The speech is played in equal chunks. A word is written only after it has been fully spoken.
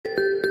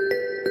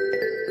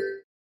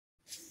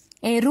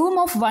A Room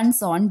of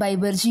One's Own by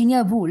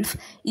Virginia Woolf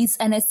is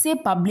an essay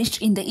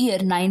published in the year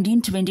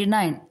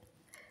 1929.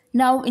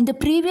 Now, in the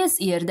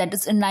previous year, that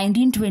is in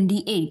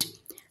 1928,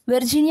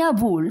 Virginia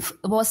Woolf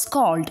was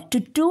called to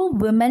two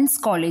women's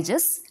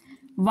colleges,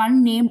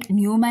 one named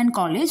Newman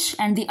College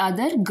and the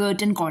other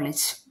Girton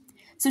College.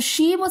 So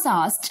she was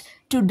asked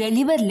to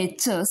deliver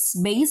lectures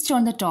based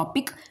on the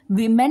topic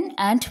Women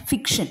and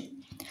Fiction.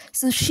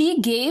 So she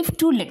gave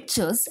two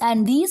lectures,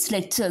 and these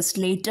lectures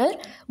later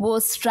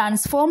was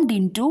transformed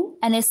into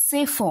an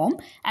essay form,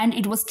 and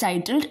it was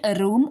titled A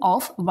Room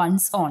of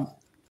One's Own.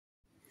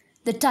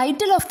 The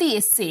title of the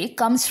essay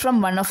comes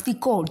from one of the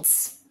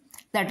quotes.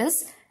 That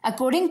is,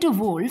 according to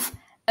Woolf,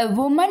 a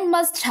woman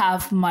must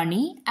have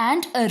money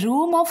and a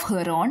room of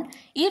her own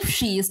if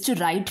she is to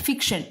write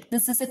fiction.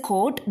 This is a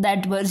quote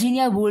that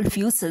Virginia Woolf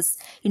uses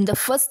in the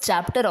first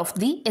chapter of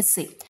the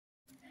essay.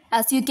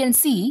 As you can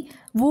see,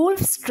 Woolf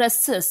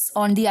stresses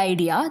on the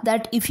idea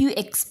that if you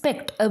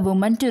expect a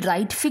woman to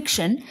write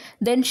fiction,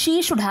 then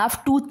she should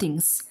have two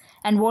things.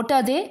 And what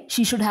are they?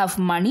 She should have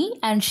money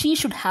and she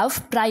should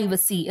have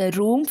privacy, a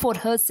room for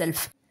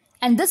herself.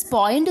 And this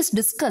point is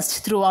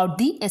discussed throughout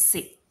the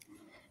essay.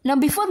 Now,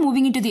 before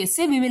moving into the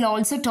essay, we will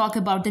also talk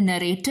about the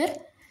narrator.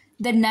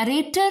 The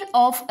narrator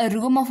of A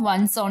Room of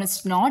One's Own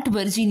is not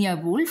Virginia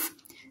Woolf.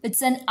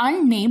 It's an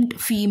unnamed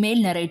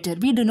female narrator.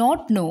 We do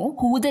not know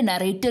who the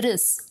narrator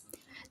is.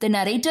 The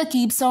narrator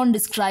keeps on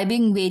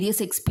describing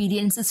various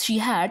experiences she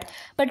had,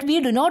 but we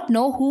do not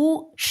know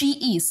who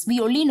she is. We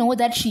only know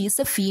that she is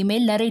a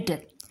female narrator.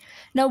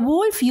 Now,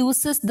 Woolf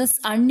uses this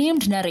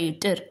unnamed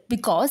narrator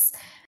because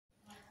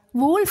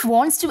Woolf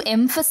wants to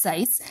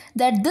emphasize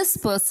that this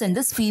person,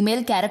 this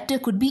female character,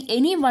 could be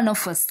any one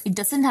of us. It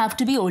doesn't have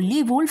to be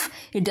only Woolf.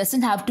 It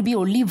doesn't have to be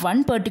only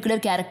one particular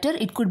character.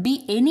 It could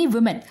be any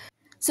woman.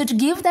 So to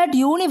give that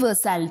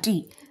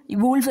universality,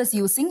 Woolf is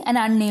using an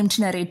unnamed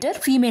narrator,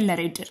 female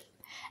narrator.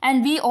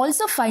 And we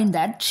also find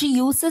that she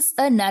uses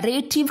a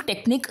narrative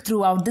technique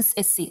throughout this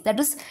essay. That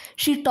is,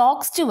 she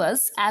talks to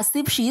us as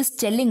if she is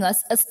telling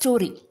us a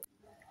story.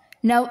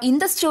 Now, in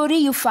the story,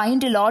 you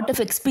find a lot of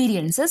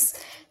experiences.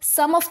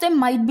 Some of them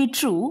might be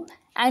true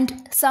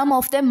and some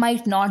of them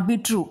might not be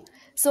true.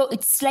 So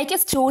it's like a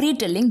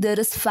storytelling. There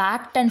is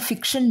fact and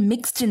fiction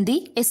mixed in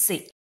the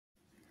essay.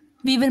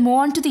 We will move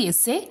on to the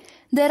essay.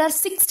 There are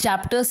 6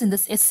 chapters in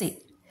this essay.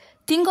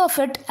 Think of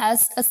it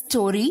as a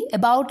story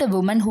about a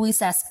woman who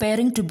is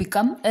aspiring to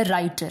become a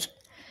writer.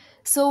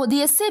 So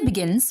the essay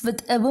begins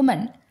with a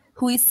woman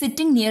who is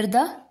sitting near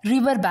the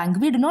river bank.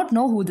 We do not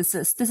know who this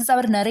is. This is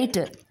our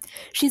narrator.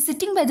 She's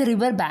sitting by the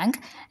river bank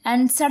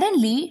and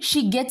suddenly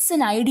she gets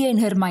an idea in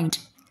her mind.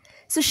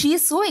 So she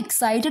is so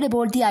excited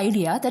about the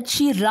idea that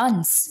she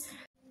runs.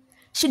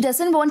 She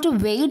doesn't want to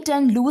wait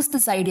and lose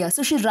this idea.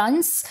 So she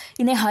runs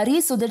in a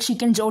hurry so that she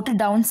can jot it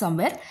down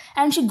somewhere.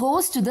 And she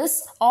goes to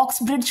this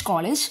Oxbridge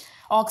College.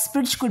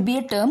 Oxbridge could be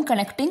a term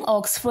connecting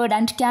Oxford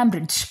and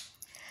Cambridge.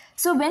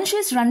 So when she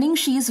is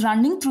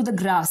running through the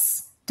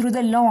grass, through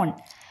the lawn.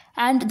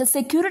 And the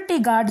security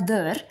guard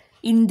there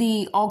in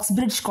the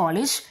Oxbridge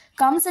College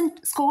comes and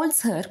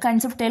scolds her,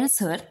 kind of tells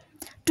her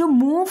to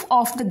move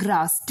off the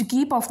grass, to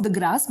keep off the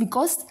grass,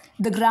 because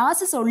the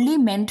grass is only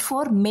meant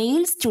for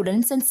male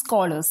students and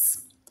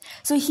scholars.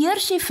 So here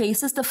she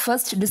faces the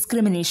first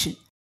discrimination.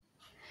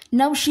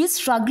 Now she is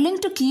struggling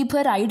to keep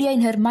her idea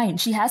in her mind.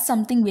 She has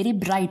something very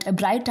bright, a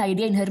bright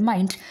idea in her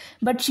mind,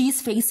 but she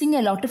is facing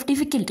a lot of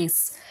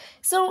difficulties.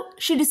 So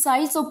she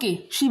decides,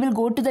 okay, she will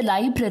go to the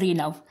library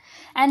now.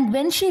 And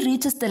when she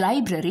reaches the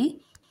library,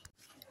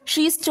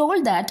 she is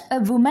told that a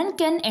woman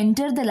can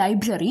enter the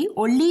library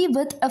only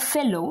with a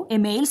fellow, a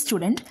male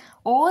student,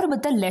 or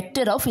with a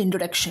letter of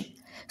introduction.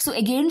 So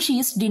again, she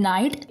is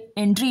denied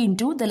entry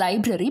into the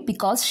library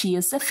because she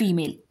is a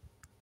female.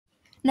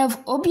 Now,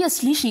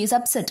 obviously, she is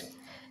upset.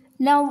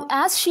 Now,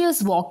 as she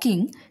is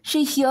walking,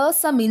 she hears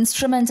some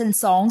instruments and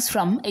songs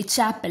from a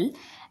chapel,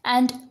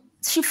 and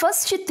she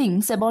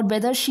thinks about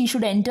whether she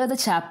should enter the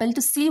chapel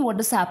to see what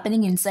is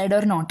happening inside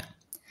or not.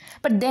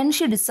 But then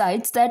she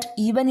decides that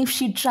even if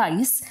she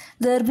tries,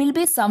 there will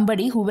be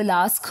somebody who will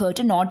ask her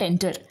to not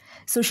enter.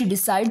 So she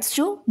decides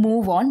to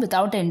move on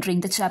without entering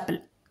the chapel.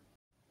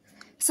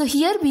 So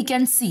here we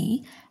can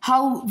see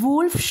how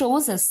Woolf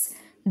shows us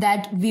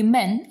that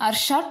women are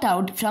shut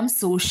out from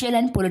social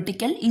and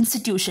political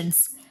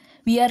institutions.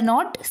 We are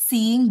not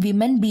seeing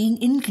women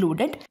being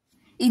included.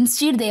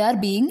 Instead, they are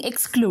being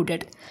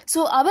excluded.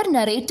 So our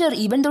narrator,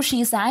 even though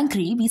she is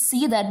angry, we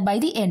see that by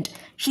the end,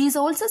 she is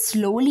also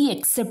slowly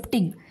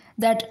accepting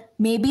that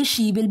maybe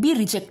she will be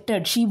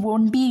rejected. She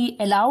won't be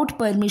allowed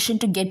permission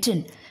to get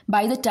in.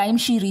 By the time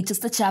she reaches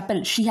the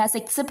chapel, she has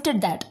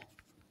accepted that.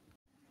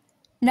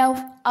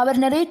 Now, our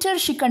narrator,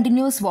 she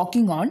continues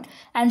walking on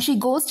and she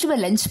goes to a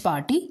lunch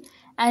party.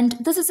 And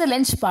this is a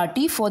lunch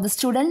party for the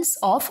students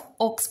of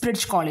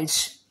Oxbridge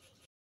College.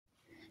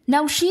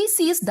 Now she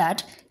sees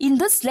that in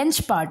this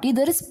lunch party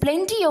there is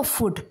plenty of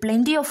food,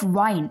 plenty of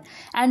wine,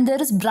 and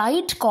there is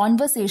bright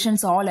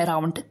conversations all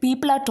around.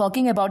 People are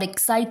talking about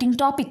exciting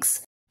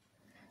topics.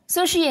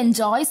 So she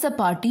enjoys the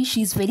party.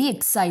 She's very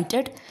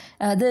excited.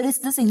 There is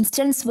this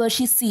instance where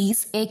she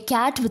sees a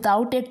cat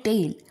without a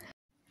tail.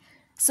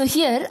 So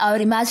here our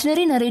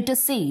imaginary narrator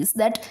says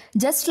that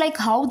just like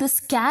how this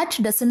cat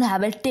doesn't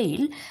have a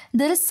tail,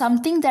 there is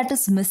something that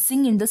is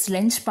missing in this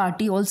lunch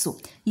party also.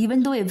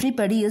 Even though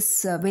everybody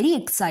is very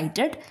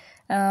excited,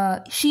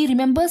 she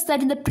remembers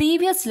that in the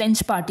previous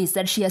lunch parties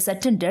that she has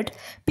attended,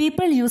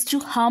 people used to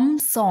hum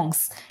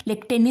songs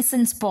like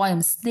Tennyson's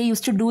poems. They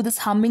used to do this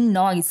humming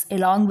noise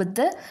along with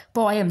the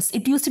poems.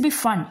 It used to be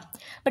fun.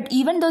 But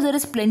even though there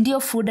is plenty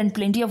of food and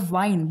plenty of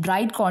wine,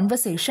 bright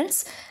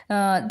conversations,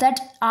 that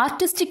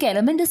artistic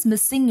element is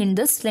missing in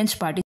this lunch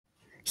party.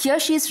 Here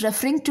she is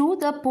referring to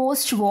the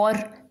post-war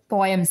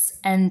poems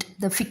and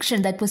the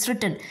fiction that was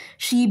written.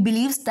 She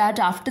believes that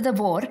after the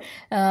war,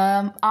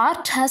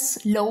 art has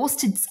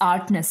lost its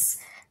artness.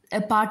 A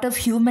part of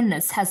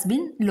humanness has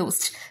been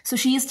lost. So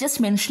she is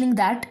just mentioning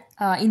that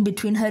in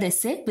between her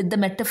essay with the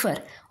metaphor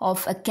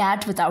of a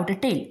cat without a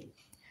tail.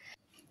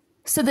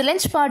 So the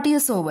lunch party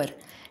is over.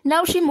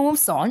 Now she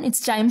moves on. It's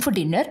time for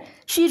dinner.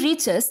 She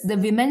reaches the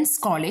women's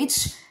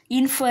college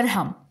in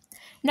Farham.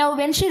 Now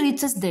when she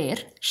reaches there,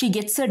 she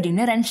gets her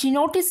dinner and she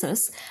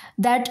notices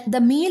that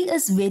the meal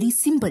is very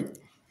simple.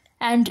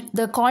 And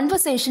the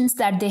conversations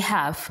that they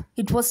have,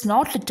 it was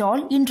not at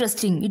all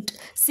interesting. It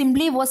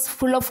simply was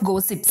full of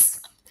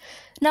gossips.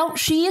 Now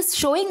she is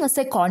showing us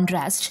a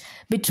contrast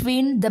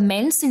between the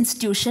men's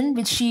institution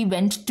which she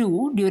went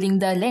to during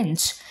the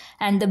lunch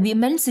and the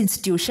women's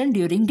institution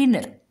during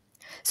dinner.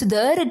 So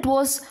there it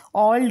was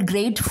all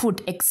great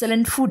food,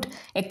 excellent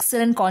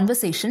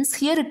conversations.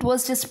 Here it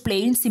was just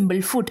plain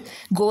simple food,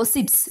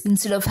 gossips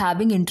instead of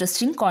having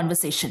interesting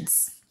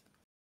conversations.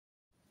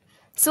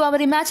 So our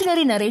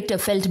imaginary narrator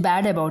felt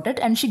bad about it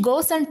and she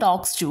goes and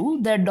talks to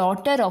the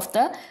daughter of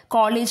the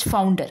college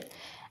founder.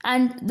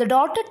 And the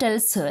daughter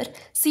tells her,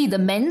 see, the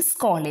men's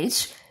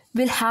college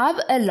will have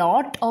a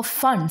lot of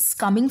funds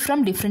coming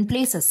from different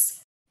places.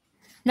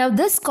 Now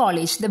this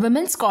college, the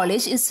women's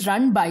college, is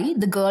run by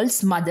the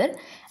girl's mother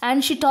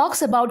and she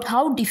talks about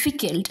how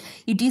difficult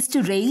it is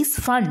to raise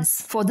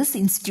funds for this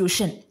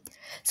institution.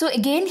 So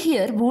again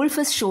here Woolf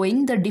is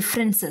showing the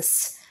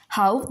differences,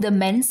 how the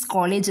men's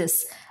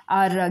colleges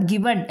are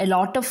given a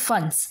lot of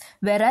funds,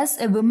 whereas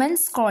a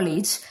women's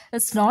college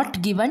is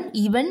not given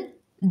even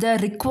the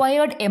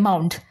required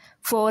amount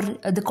for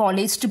the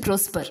college to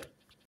prosper.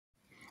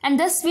 And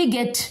thus we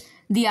get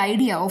the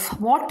idea of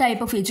what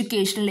type of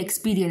educational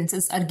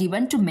experiences are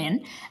given to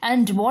men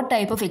and what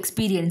type of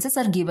experiences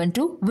are given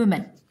to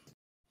women.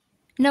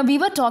 Now we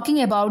were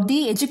talking about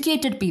the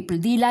educated people,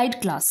 the elite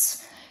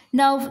class.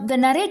 Now the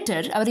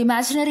narrator, our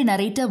imaginary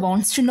narrator,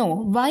 wants to know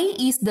why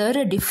is there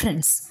a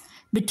difference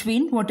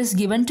between what is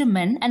given to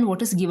men and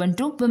what is given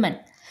to women.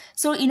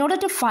 So in order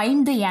to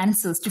find the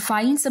answers, to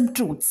find some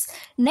truths,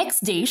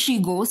 next day she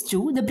goes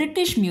to the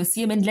British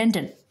Museum in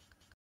London.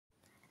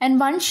 And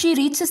once she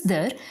reaches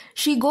there,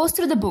 she goes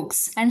through the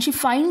books and she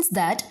finds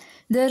that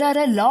there are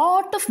a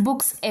lot of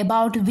books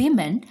about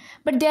women,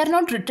 but they are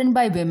not written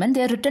by women,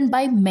 they are written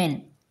by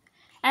men.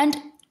 And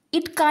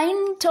it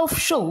kind of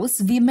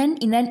shows women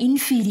in an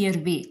inferior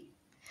way.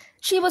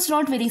 She was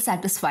not very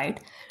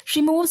satisfied.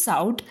 She moves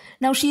out.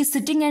 Now she is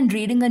sitting and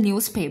reading a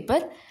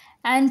newspaper.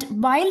 And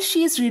while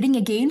she is reading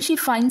again, she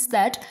finds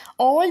that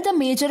all the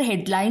major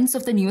headlines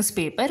of the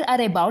newspaper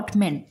are about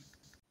men.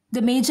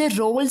 The major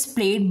roles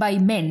played by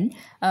men,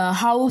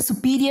 how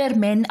superior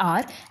men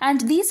are,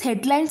 and these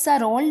headlines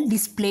are all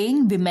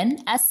displaying women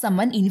as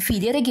someone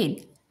inferior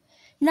again.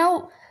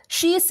 Now,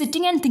 she is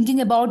sitting and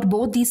thinking about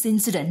both these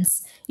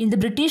incidents in the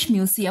British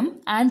Museum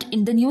and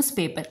in the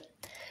newspaper.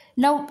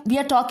 Now, we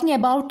are talking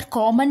about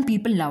common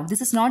people now. This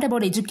is not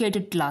about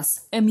educated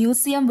class. A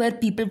museum where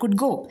people could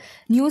go.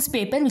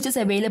 Newspaper which is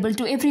available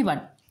to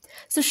everyone.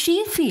 So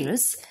she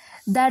feels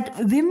that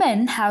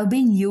women have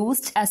been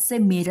used as a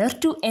mirror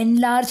to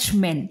enlarge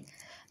men.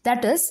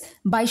 That is,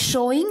 by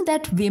showing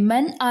that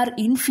women are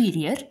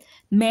inferior,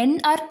 men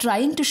are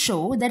trying to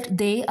show that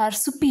they are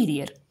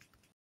superior.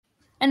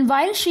 And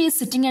while she is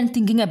sitting and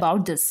thinking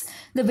about this,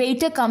 the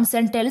waiter comes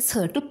and tells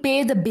her to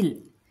pay the bill.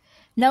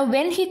 Now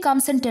when he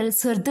comes and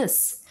tells her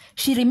this,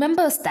 she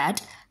remembers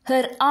that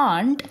her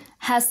aunt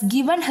has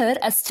given her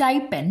a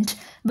stipend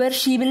where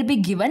she will be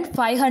given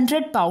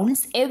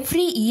 £500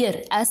 every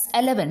year as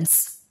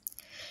allowance.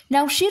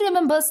 Now she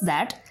remembers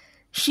that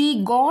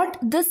she got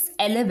this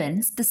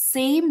allowance the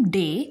same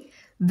day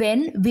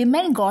when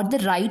women got the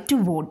right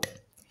to vote.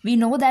 We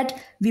know that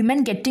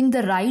women getting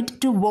the right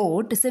to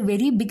vote is a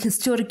very big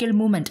historical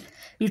moment.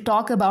 We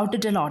talk about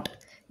it a lot.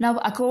 Now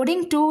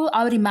according to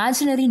our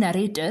imaginary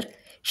narrator,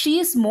 she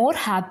is more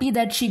happy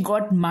that she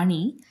got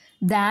money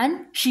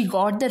than she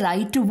got the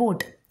right to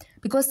vote.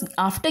 Because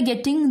after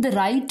getting the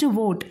right to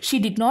vote, she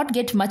did not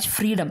get much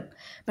freedom.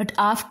 But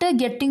after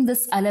getting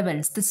this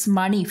allowance, this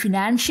money,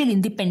 financial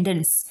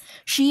independence,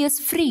 she is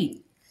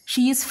free.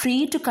 She is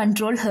free to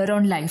control her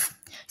own life.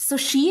 So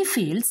she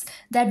feels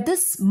that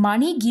this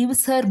money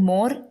gives her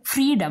more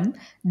freedom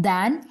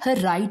than her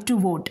right to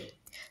vote.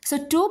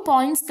 So 2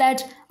 points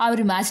that our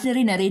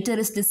imaginary narrator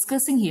is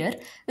discussing here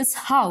is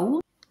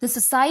how the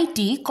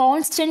society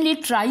constantly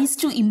tries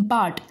to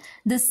impart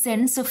this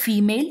sense of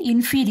female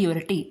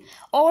inferiority.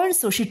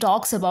 Also, she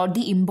talks about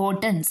the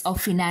importance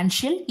of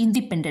financial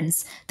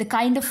independence, the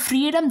kind of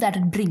freedom that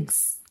it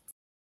brings.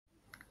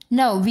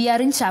 Now we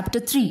are in chapter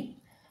 3.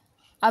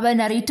 Our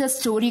narrator's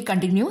story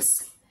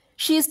continues.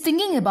 She is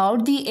thinking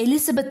about the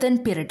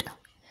Elizabethan period.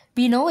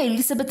 We know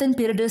Elizabethan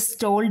period is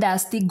told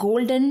as the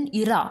golden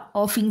era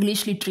of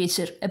English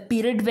literature, a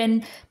period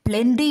when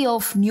plenty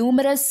of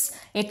numerous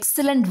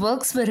excellent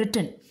works were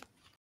written.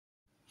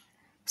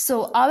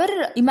 So our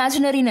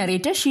imaginary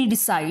narrator, she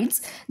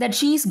decides that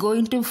she is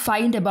going to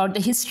find about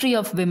the history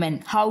of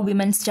women, how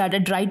women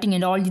started writing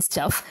and all this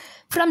stuff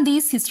from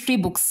these history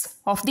books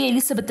of the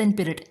Elizabethan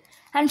period.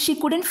 And she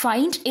couldn't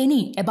find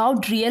any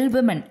about real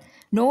women.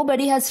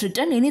 Nobody has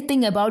written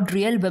anything about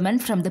real women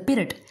from the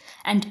period.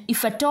 And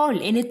if at all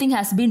anything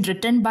has been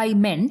written by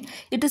men,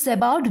 it is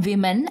about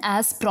women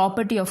as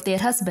property of their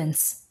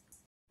husbands.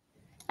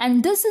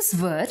 And this is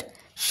where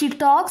she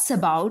talks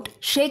about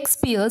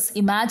Shakespeare's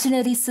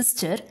imaginary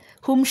sister,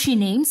 whom she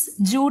names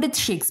Judith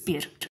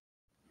Shakespeare.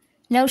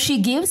 Now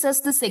she gives us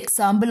this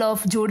example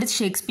of Judith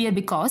Shakespeare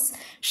because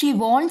she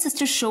wants us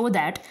to show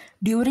that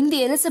during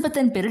the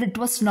Elizabethan period, it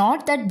was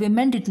not that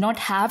women did not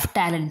have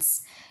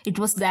talents. It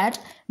was that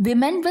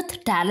women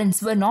with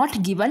talents were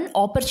not given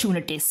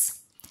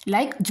opportunities,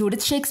 like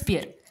Judith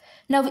Shakespeare.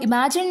 Now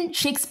imagine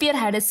Shakespeare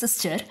had a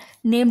sister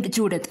named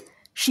Judith.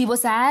 She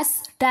was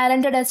as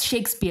talented as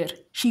Shakespeare.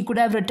 She could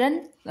have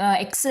written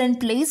excellent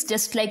plays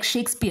just like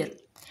Shakespeare.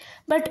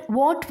 But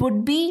what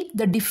would be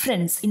the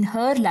difference in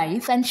her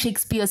life and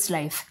Shakespeare's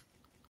life?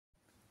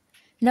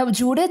 Now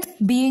Judith,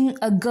 being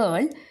a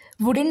girl,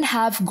 wouldn't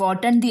have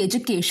gotten the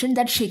education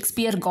that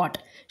Shakespeare got.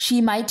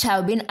 She might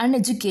have been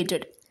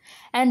uneducated.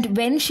 And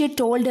when she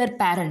told her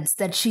parents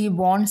that she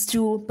wants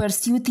to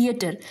pursue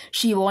theatre,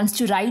 she wants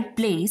to write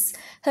plays,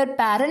 her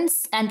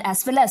parents and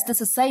as well as the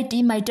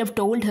society might have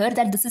told her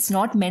that this is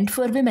not meant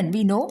for women.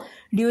 We know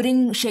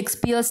during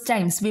Shakespeare's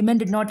times, women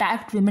did not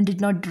act, women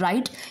did not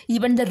write.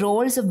 Even the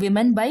roles of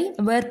women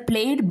were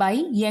played by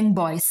young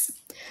boys.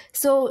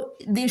 So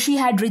she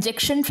had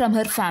rejection from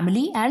her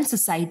family and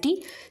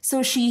society.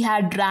 So she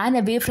had ran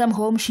away from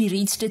home. She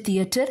reached a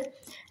theatre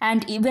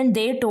and even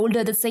they told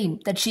her the same,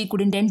 that she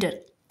couldn't enter.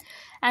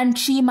 And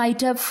she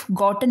might have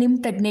gotten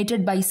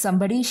impregnated by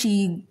somebody.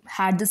 She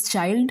had this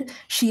child.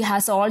 She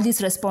has all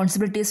these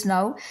responsibilities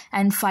now.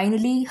 And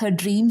finally, her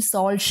dreams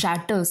all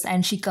shatters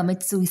and she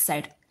commits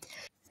suicide.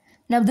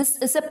 Now, this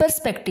is a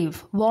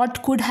perspective.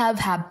 What could have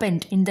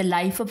happened in the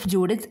life of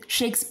Judith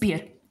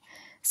Shakespeare?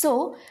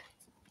 So,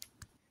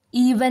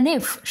 even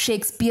if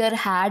Shakespeare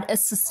had a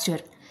sister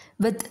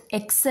with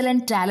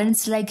excellent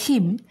talents like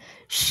him,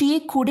 she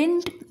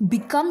couldn't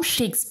become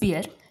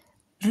Shakespeare,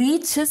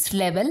 reach his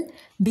level,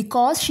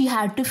 because she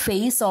had to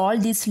face all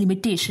these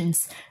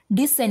limitations,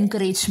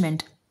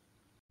 disencouragement.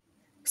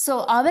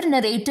 So our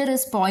narrator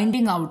is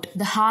pointing out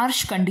the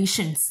harsh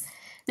conditions,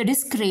 the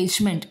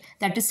discouragement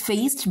that is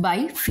faced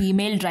by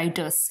female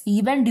writers,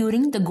 even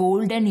during the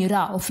golden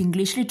era of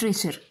English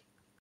literature.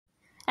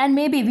 And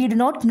maybe we do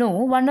not know,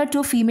 1 or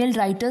 2 female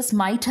writers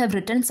might have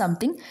written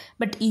something,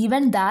 but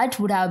even that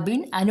would have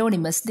been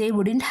anonymous. They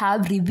wouldn't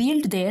have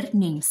revealed their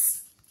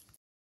names.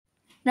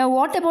 Now,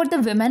 what about the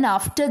women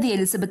after the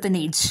Elizabethan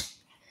age?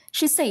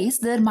 She says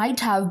there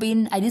might have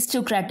been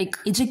aristocratic,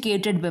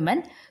 educated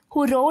women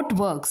who wrote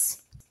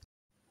works.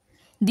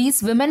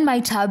 These women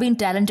might have been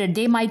talented,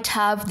 they might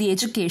have the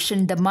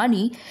education, the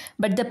money,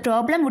 but the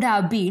problem would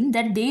have been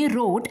that they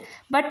wrote,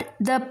 but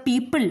the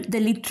people,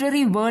 the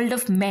literary world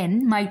of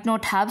men might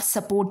not have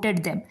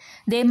supported them.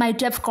 They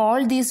might have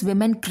called these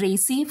women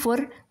crazy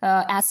for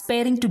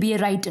aspiring to be a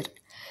writer.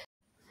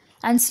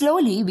 And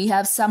slowly we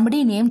have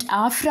somebody named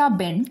Aphra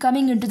Behn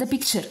coming into the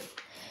picture.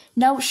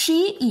 Now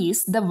she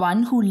is the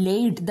one who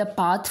laid the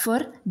path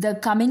for the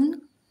coming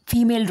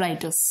female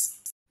writers.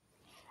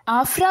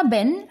 Aphra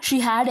Behn, she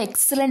had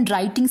excellent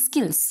writing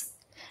skills.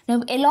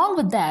 Now along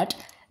with that,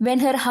 when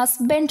her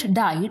husband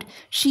died,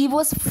 she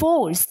was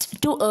forced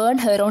to earn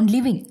her own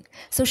living.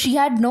 So she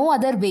had no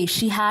other way.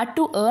 She had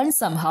to earn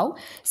somehow.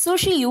 So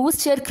she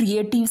used her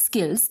creative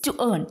skills to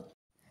earn.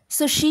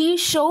 So she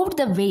showed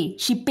the way,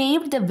 she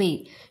paved the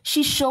way.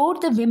 She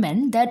showed the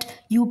women that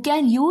you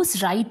can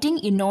use writing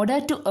in order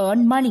to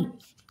earn money.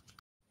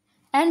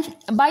 And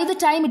by the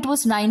time it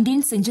was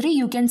 19th century,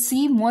 you can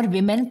see more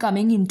women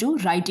coming into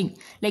writing.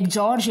 Like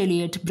George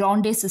Eliot,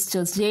 Bronte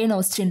sisters, Jane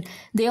Austen,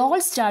 they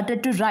all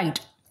started to write.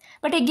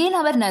 But again,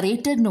 our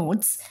narrator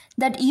notes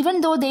that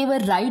even though they were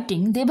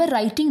writing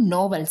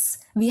novels.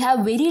 We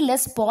have very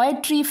less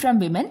poetry from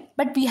women,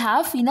 but we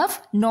have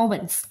enough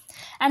novels.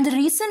 And the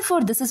reason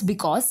for this is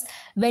because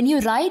when you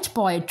write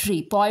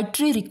poetry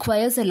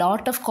requires a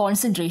lot of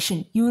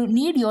concentration. You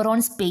need your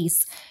own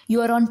space,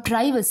 your own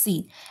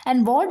privacy.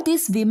 And what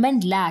these women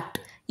lacked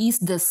is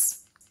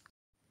this.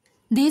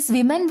 These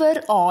women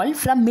were all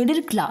from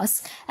middle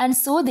class and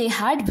so they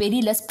had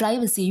very less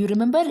privacy. You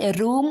remember, a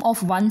room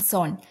of one's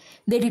own.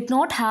 They did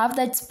not have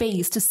that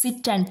space to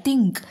sit and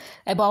think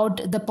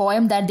about the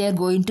poem that they are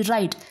going to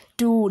write,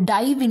 to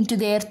dive into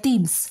their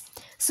themes.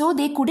 So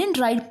they couldn't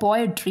write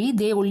poetry,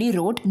 they only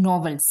wrote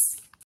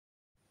novels.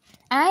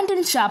 And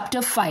in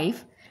chapter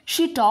 5,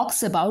 she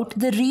talks about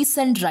the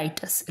recent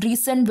writers,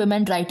 recent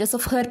women writers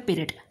of her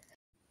period.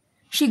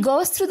 She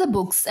goes through the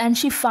books and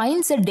she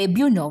finds a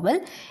debut novel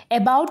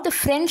about the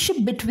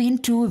friendship between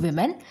two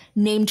women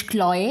named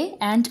Chloe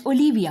and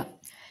Olivia.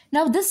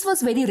 Now this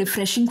was very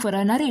refreshing for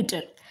a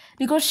narrator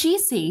because she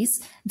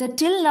says that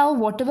till now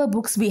whatever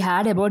books we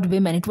had about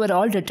women, it were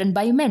all written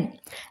by men,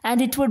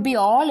 and it would be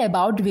all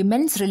about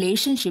women's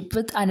relationship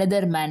with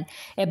another man,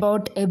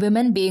 about a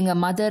woman being a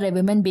mother, a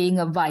woman being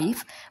a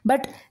wife,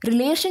 but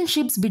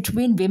relationships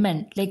between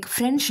women like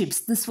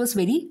friendships, this was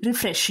very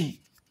refreshing.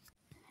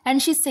 And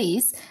she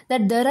says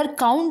that there are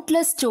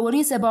countless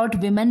stories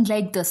about women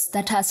like this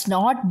that has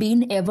not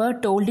been ever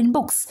told in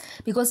books,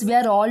 because we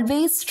are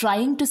always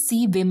trying to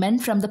see women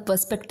from the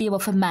perspective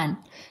of a man.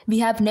 We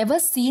have never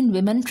seen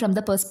women from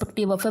the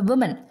perspective of a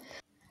woman.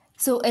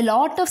 So a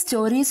lot of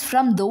stories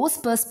from those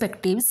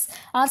perspectives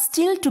are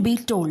still to be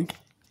told.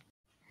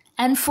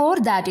 And for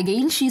that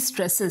again she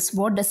stresses,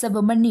 what does a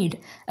woman need?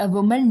 A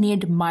woman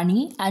needs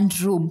money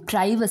and room,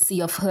 privacy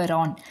of her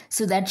own,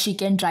 so that she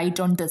can write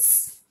on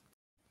this.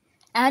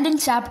 And in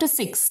chapter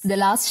 6, the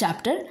last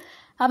chapter,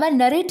 our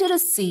narrator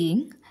is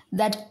saying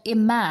that a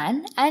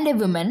man and a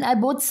woman are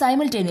both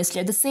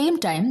simultaneously at the same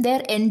time they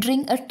are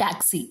entering a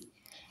taxi.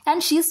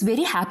 And she is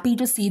very happy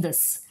to see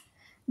this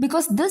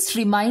because this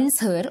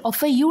reminds her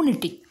of a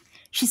unity.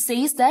 She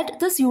says that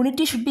this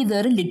unity should be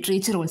there in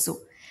literature also.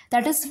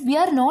 That is, we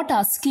are not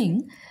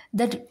asking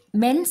that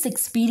men's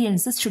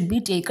experiences should be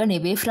taken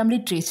away from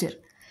literature.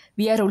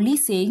 We are only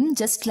saying,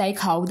 just like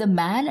how the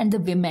man and the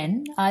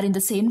women are in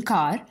the same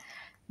car,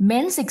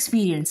 men's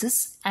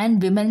experiences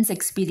and women's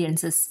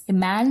experiences, a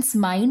man's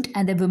mind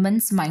and a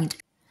woman's mind,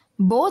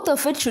 both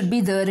of it should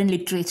be there in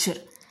literature.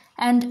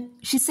 And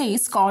she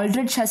says,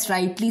 Coleridge has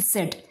rightly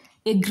said,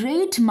 a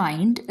great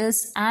mind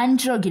is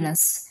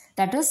androgynous,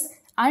 that is,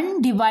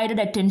 undivided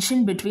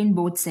attention between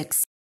both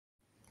sexes.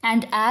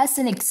 And as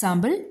an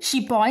example,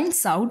 she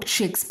points out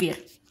Shakespeare.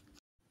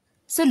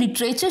 So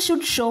literature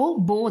should show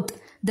both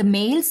the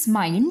male's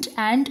mind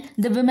and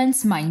the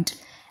woman's mind,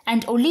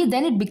 and only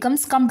then it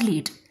becomes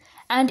complete.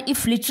 And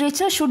if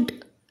literature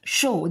should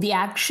show the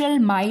actual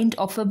mind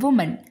of a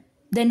woman,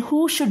 then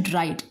who should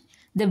write?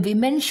 The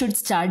women should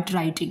start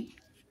writing.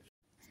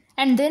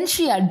 And then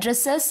she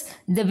addresses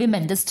the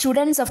women, the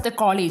students of the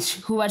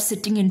college who are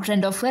sitting in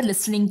front of her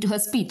listening to her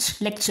speech,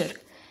 lecture.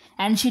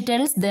 And she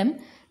tells them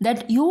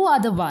that you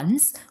are the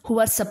ones who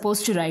are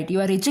supposed to write.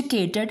 You are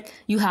educated,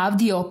 you have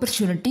the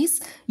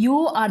opportunities,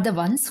 you are the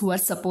ones who are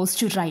supposed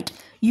to write.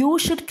 You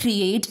should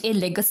create a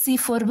legacy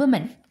for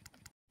women.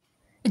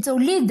 It's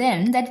only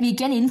then that we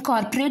can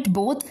incorporate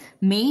both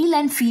male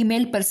and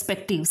female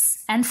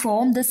perspectives and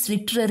form this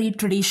literary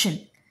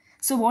tradition.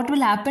 So what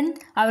will happen?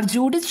 Our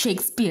Judith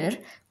Shakespeare,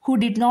 who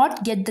did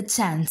not get the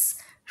chance,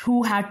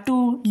 who had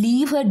to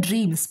leave her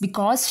dreams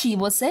because she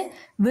was a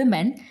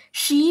woman,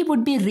 she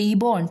would be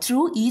reborn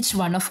through each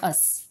one of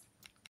us.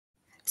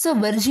 So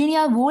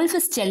Virginia Woolf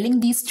is telling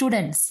these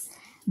students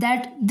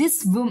that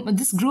this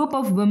group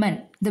of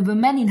women, the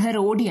women in her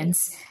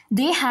audience,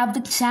 they have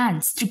the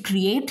chance to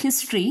create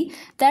history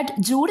that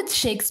Judith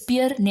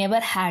Shakespeare never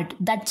had.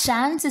 That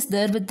chance is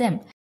there with them.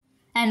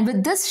 And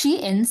with this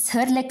she ends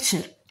her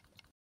lecture.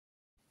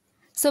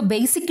 So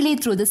basically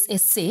through this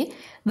essay,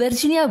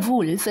 Virginia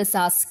Woolf is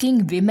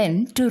asking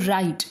women to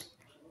write.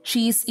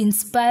 She is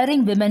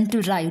inspiring women to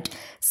write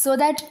so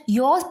that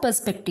your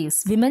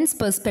perspectives, women's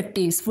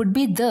perspectives, would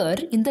be there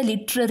in the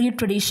literary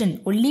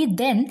tradition. Only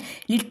then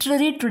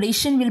literary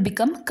tradition will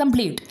become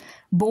complete.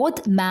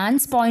 Both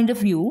man's point of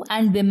view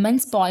and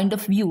women's point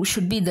of view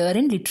should be there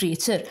in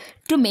literature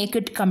to make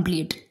it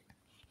complete.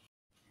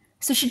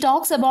 So she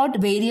talks about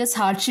various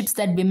hardships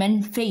that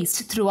women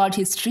faced throughout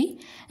history,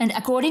 and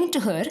according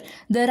to her,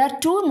 there are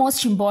two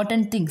most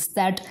important things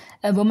that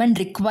a woman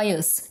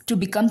requires to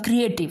become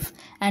creative,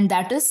 and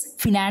that is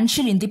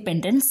financial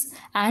independence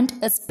and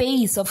a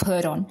space of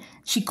her own.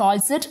 She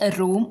calls it a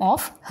room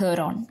of her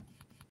own.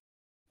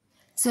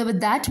 So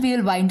with that, we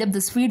will wind up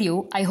this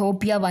video. I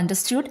hope you have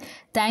understood.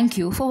 Thank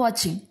you for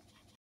watching.